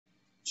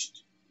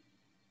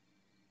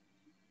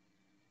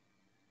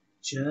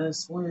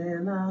Just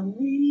when I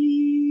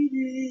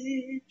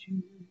needed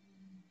you,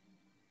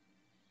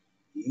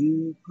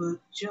 you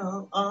put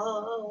your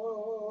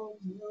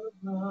arms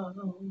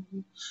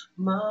around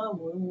my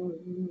world.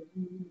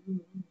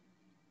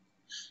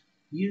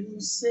 You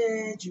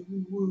said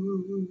you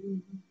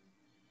would,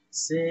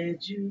 said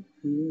you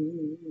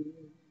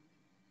could.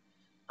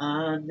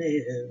 I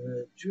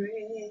never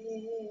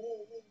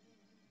dreamed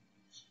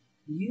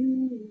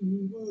you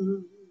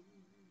would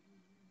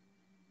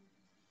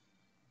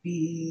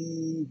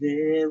be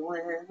there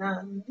when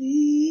I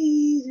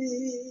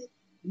needed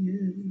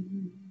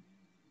you.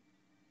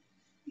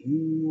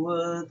 You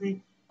were the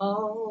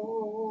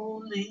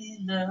only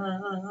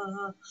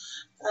love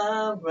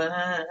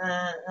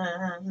around.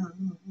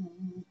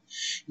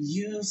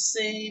 You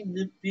seem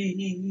to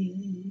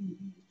be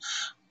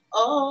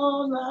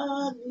all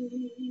I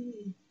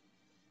need.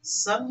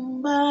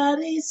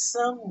 Somebody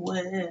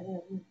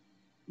somewhere,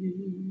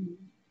 you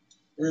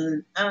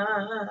and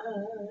I.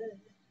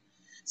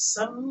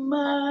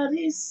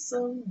 Somebody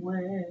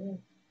somewhere,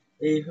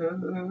 they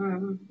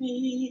heard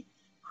me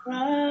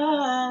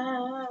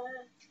cry.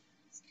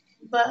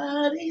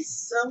 Somebody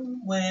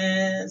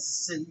somewhere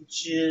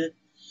sent you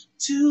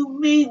to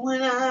me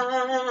when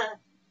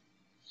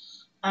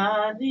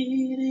I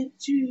needed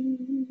you.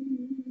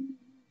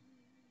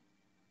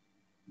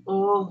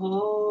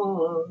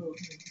 Oh,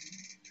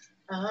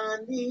 I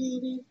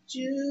needed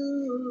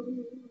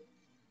you.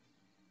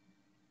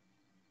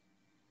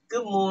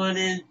 Good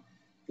morning,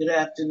 good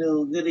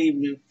afternoon, good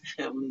evening,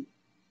 family.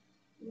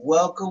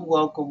 Welcome,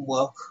 welcome,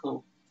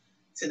 welcome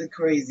to the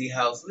Crazy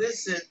House.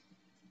 Listen.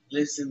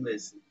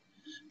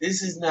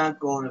 This is not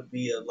going to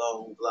be a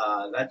long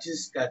vlog. I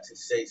just got to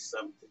say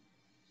something.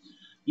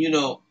 You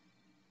know,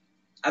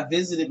 I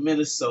visited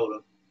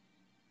Minnesota.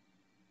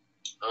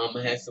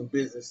 I had some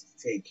business to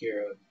take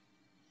care of.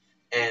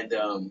 And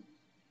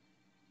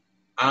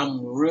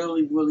I'm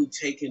really, really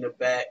taken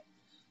aback.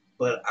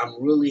 But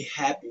I'm really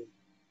happy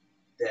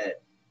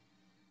that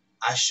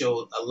I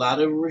showed a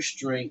lot of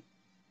restraint.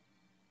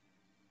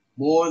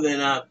 More than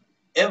I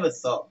ever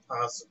thought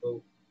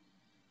possible.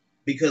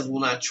 Because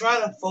when I try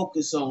to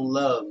focus on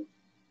love,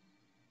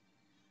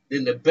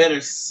 then the better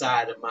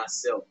side of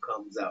myself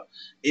comes out.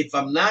 If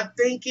I'm not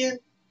thinking,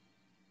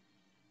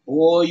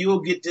 boy,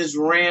 you'll get this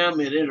ram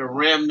and it'll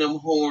ram them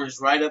horns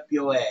right up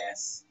your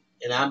ass.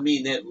 And I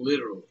mean that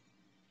literally.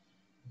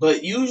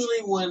 But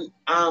usually when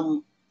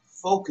I'm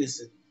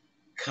focusing,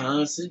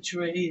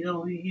 concentrate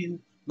on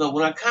you. No,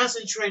 when I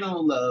concentrate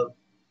on love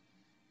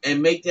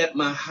and make that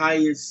my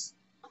highest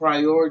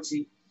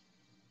priority,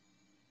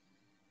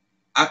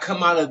 I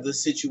come out of the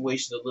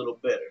situation a little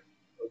better.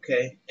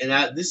 Okay?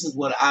 And this is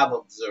what I've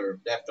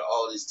observed after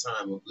all this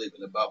time of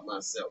living about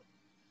myself.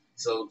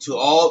 So to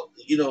all,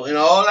 in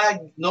all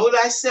I know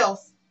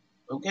thyself,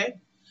 okay?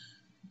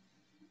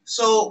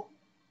 So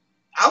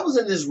I was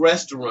in this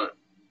restaurant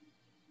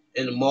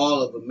in the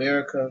Mall of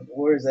America.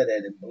 Where is that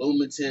at? In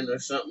Bloomington or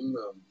something?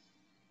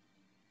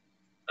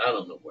 I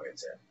don't know where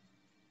it's at,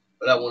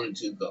 but I wanted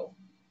to go.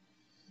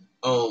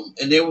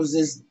 And there was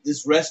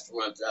this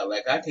restaurant that I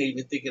like. I can't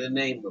even think of the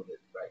name of it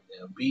right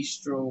now.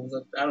 Bistro.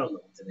 I don't know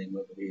what the name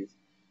of it is.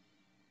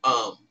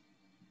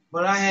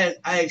 But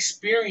I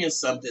experienced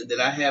something that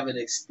I haven't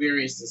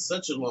experienced in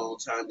such a long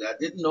time that I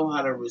didn't know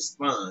how to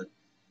respond.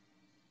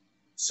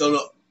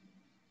 So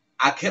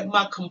I kept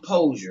my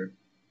composure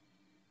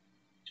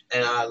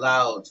and I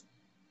allowed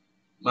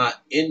my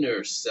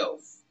inner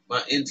self,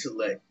 my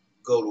intellect,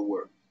 go to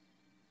work.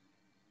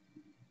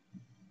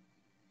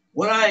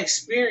 What I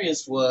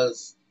experienced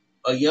was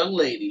a young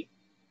lady.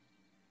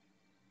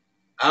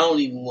 I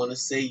don't even want to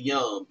say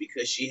young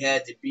because she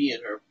had to be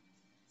in her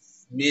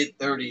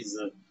mid-30s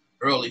or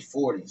early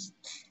 40s.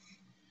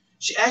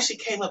 She actually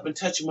came up and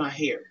touched my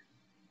hair.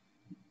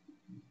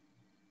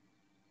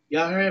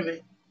 Y'all heard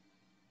me?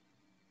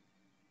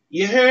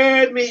 You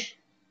heard me?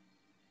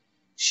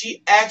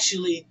 She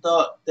actually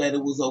thought that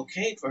it was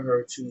okay for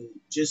her to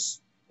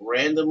just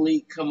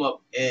randomly come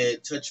up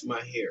and touch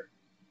my hair.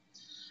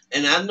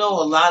 And I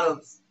know a lot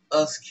of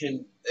us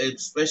can,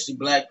 especially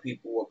black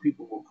people or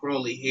people with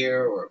curly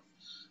hair or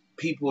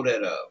people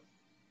that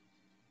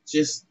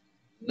just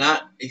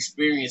not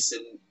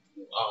experiencing,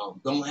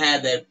 don't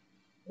have that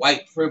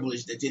white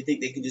privilege that they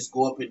think they can just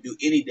go up and do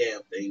any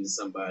damn thing to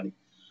somebody.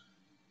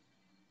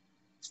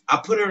 I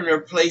put her in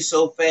her place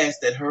so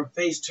fast that her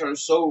face turned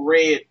so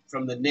red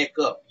from the neck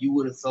up, you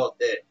would have thought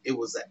that it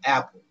was an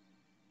apple.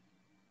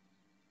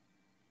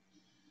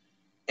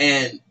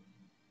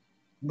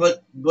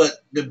 But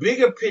the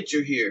bigger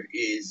picture here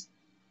is,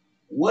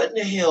 what in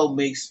the hell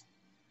makes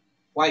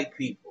white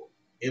people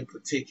in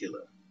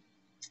particular,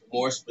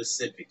 more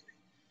specifically,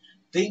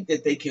 think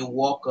that they can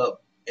walk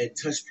up and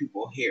touch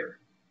people's hair?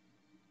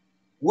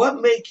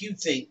 What make you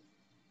think,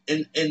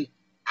 and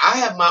I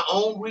have my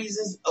own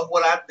reasons of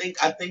what I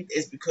think. I think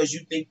it's because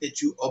you think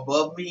that you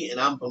above me and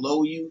I'm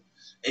below you,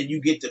 and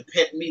you get to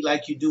pet me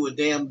like you do a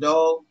damn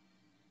dog.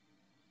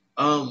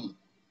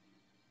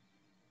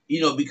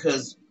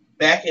 Because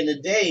back in the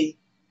day,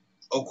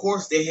 Of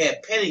course, they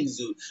had petting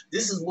zoo.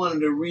 This is one of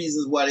the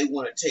reasons why they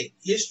want to take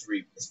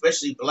history,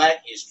 especially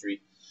black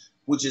history,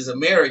 which is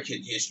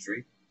American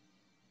history,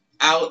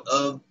 out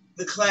of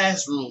the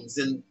classrooms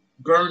and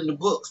burn the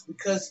books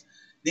because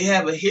they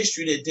have a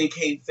history that they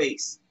can't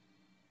face.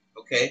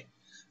 Okay?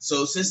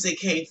 So since they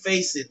can't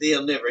face it,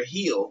 they'll never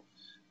heal.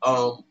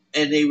 And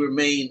they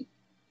remain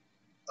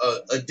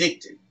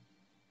addicted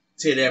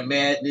to their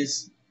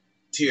madness,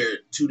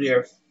 to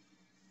their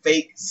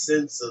fake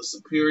sense of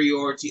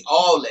superiority,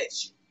 all that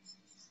shit.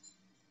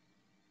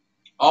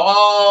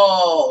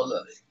 All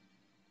of it.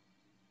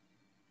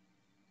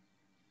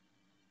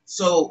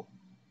 So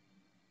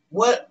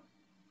what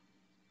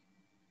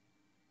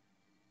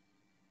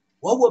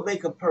would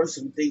make a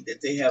person think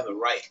that they have a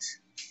right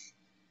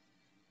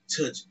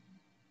to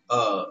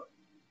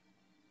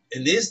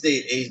in this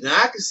day and age? Now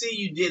I can see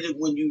you did it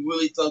when you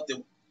really thought that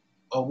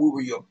we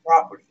were your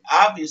property.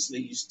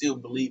 Obviously you still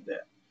believe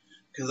that.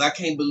 Because I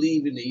can't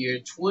believe in the year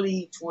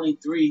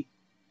 2023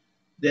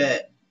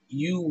 that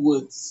you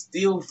would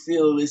still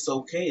feel it's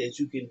okay that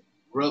you can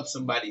rub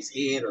somebody's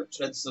head or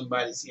touch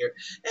somebody's hair.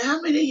 And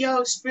how many of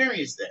y'all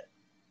experience that?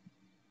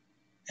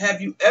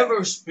 Have you ever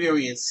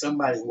experienced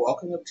somebody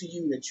walking up to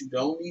you that you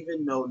don't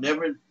even know,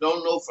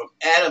 don't know from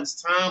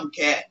Adam's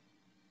Tomcat?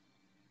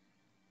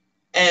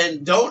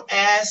 And don't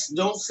ask,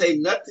 don't say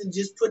nothing,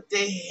 just put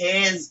their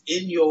hands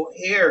in your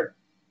hair.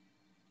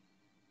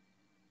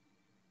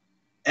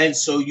 And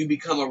so you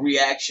become a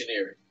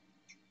reactionary.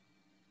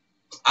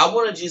 I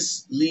want to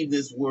just leave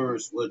this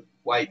words with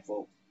white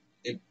folk,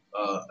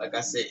 like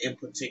I said, in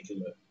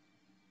particular,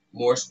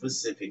 more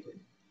specifically.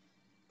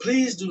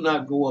 Please do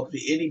not go up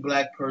to any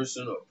black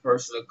person or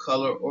person of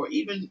color or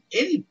even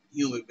any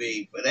human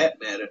being for that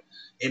matter,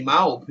 in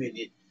my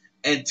opinion,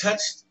 and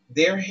touch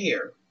their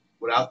hair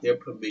without their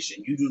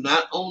permission. You do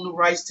not own the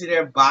rights to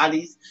their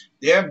bodies.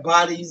 Their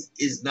bodies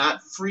is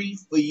not free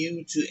for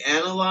you to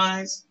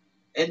analyze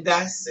and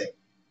dissect,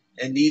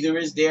 and neither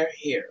is their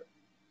hair.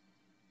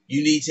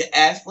 You need to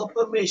ask for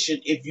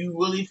permission if you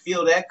really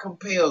feel that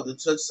compelled to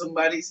touch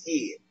somebody's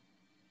head.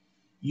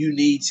 You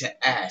need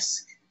to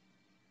ask.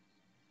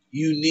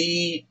 You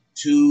need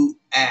to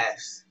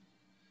ask.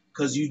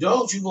 Because you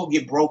don't, you're going to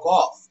get broke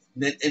off.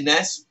 And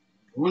that's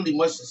really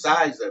much the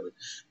size of it.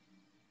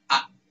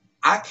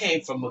 I came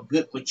from a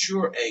good,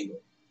 mature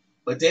angle.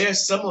 But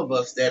there's some of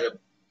us that are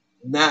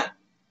not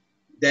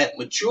that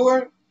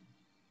mature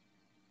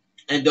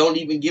and don't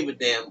even give a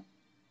damn.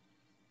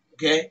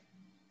 Okay?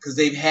 Because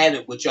they've had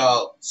it with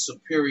y'all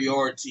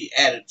superiority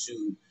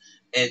attitude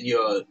and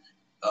your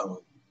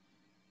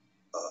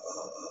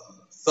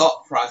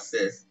thought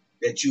process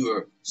that you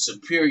are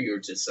superior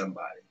to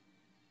somebody.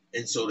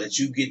 And so that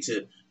you get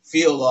to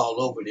feel all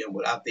over them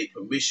without their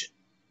permission.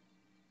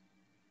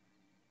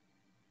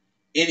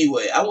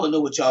 Anyway, I want to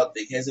know what y'all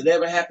think. Has it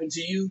ever happened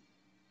to you?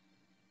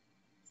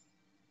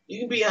 You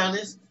can be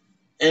honest.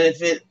 And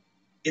if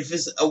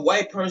it's a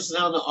white person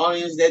out in the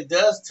audience that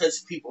does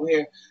touch people's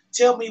hair,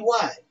 tell me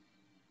why.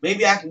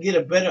 Maybe I can get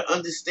a better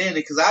understanding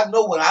because I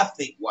know what I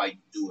think why you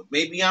do it.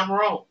 Maybe I'm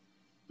wrong.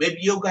 Maybe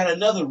you got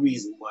another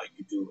reason why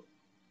you do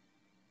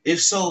it. If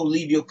so,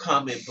 leave your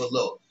comment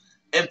below.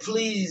 And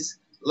please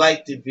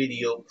like the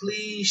video.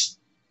 Please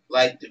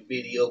like the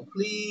video.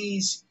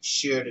 Please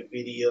share the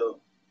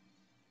video.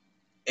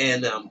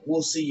 And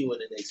we'll see you in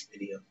the next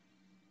video.